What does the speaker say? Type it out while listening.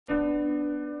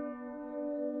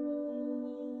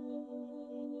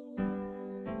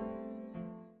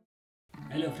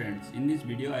Hello friends, in this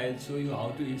video I will show you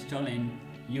how to install and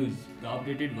use the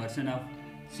updated version of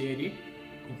shareit.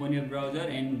 Open your browser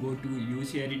and go to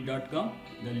ushareit.com.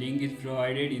 The link is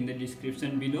provided in the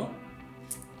description below.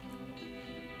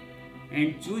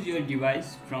 And choose your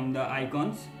device from the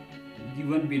icons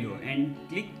given below and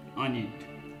click on it.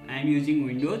 I am using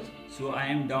Windows, so I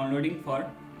am downloading for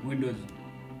Windows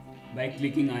by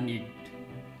clicking on it.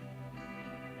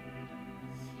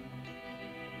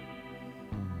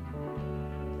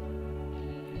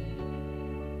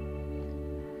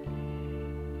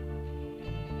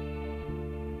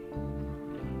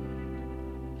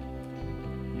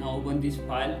 Now open this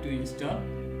file to install.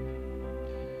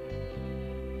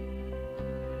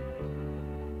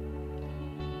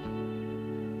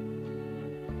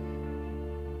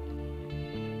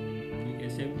 Click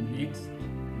accept, next,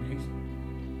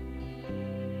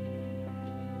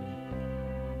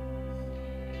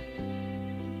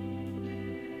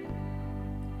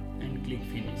 and click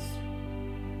finish.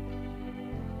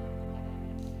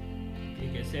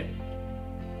 Click accept,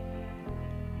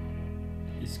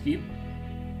 skip.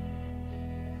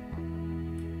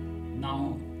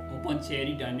 Now open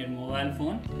shareit on your mobile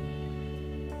phone.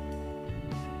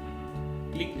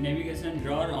 Click navigation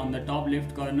drawer on the top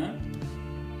left corner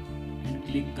and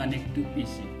click connect to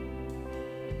PC.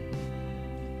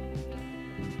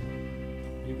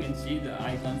 You can see the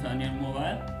icons on your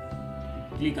mobile.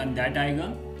 Click on that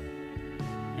icon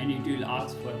and it will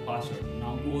ask for password.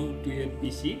 Now go to your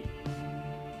PC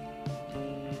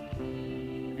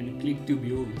and click to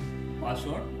view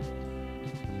password.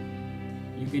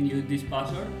 You can use this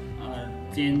password or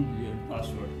change your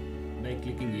password by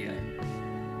clicking here.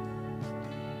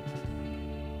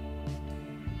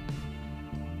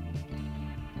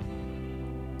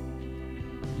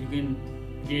 You can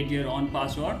create your own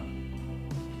password.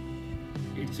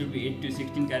 It should be 8 to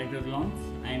 16 characters long.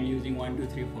 I am using 1, 2,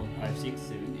 3, 4, 5, 6,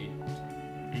 7, 8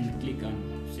 and click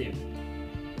on save.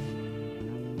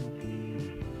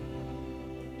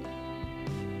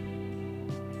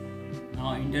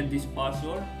 Now enter this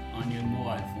password on your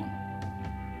mobile phone.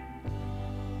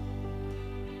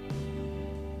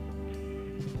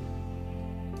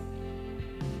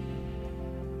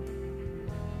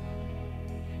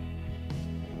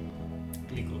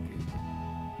 Click OK.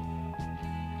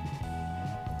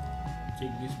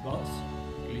 Check this box,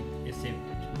 click accept.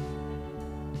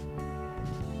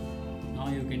 Now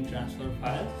you can transfer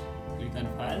files. Click on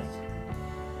files,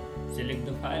 select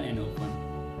the file and open.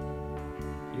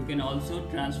 You can also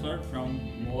transfer from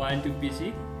mobile to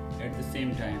PC at the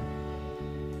same time.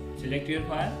 Select your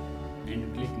file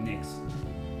and click next.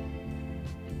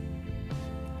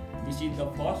 This is the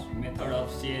first method of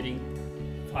sharing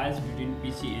files between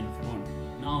PC and phone.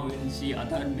 Now we will see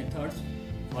other methods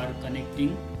for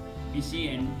connecting PC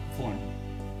and phone.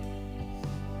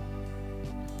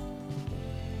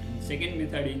 And second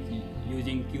method is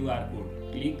using QR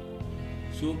code. Click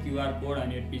show QR code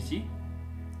on your PC.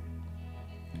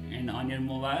 And on your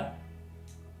mobile,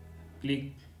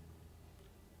 click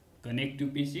connect to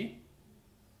PC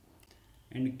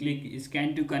and click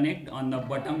scan to connect on the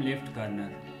bottom left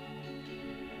corner.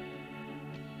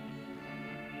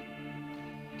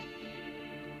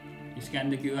 Scan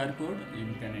the QR code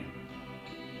and connect.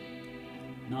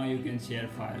 Now you can share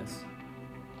files.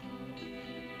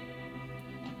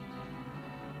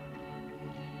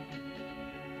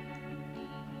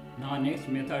 Now next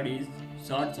method is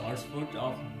search hotspot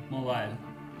of mobile.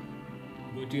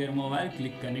 Go to your mobile,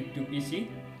 click connect to PC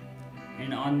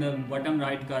and on the bottom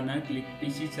right corner click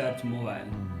PC search mobile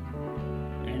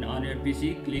and on your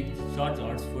PC click search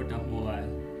hotspot of mobile.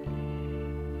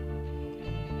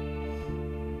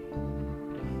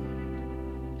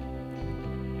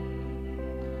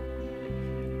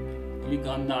 Click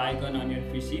on the icon on your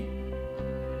PC.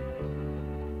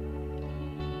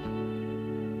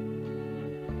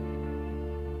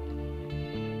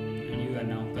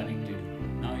 Now connected.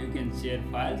 Now you can share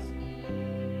files.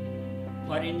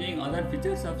 For enjoying other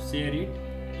features of shareit,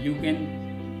 you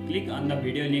can click on the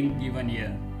video link given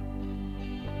here.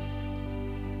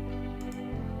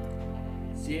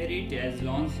 Shareit has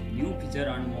launched new feature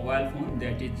on mobile phone,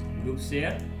 that is group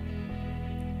share.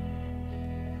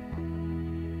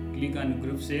 Click on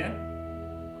group share.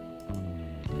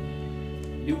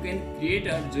 You can create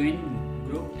or join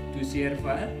group to share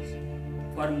files.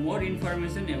 For more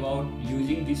information about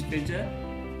using this feature,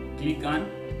 click on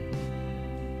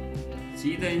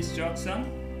see the instruction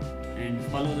and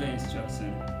follow the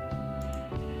instruction.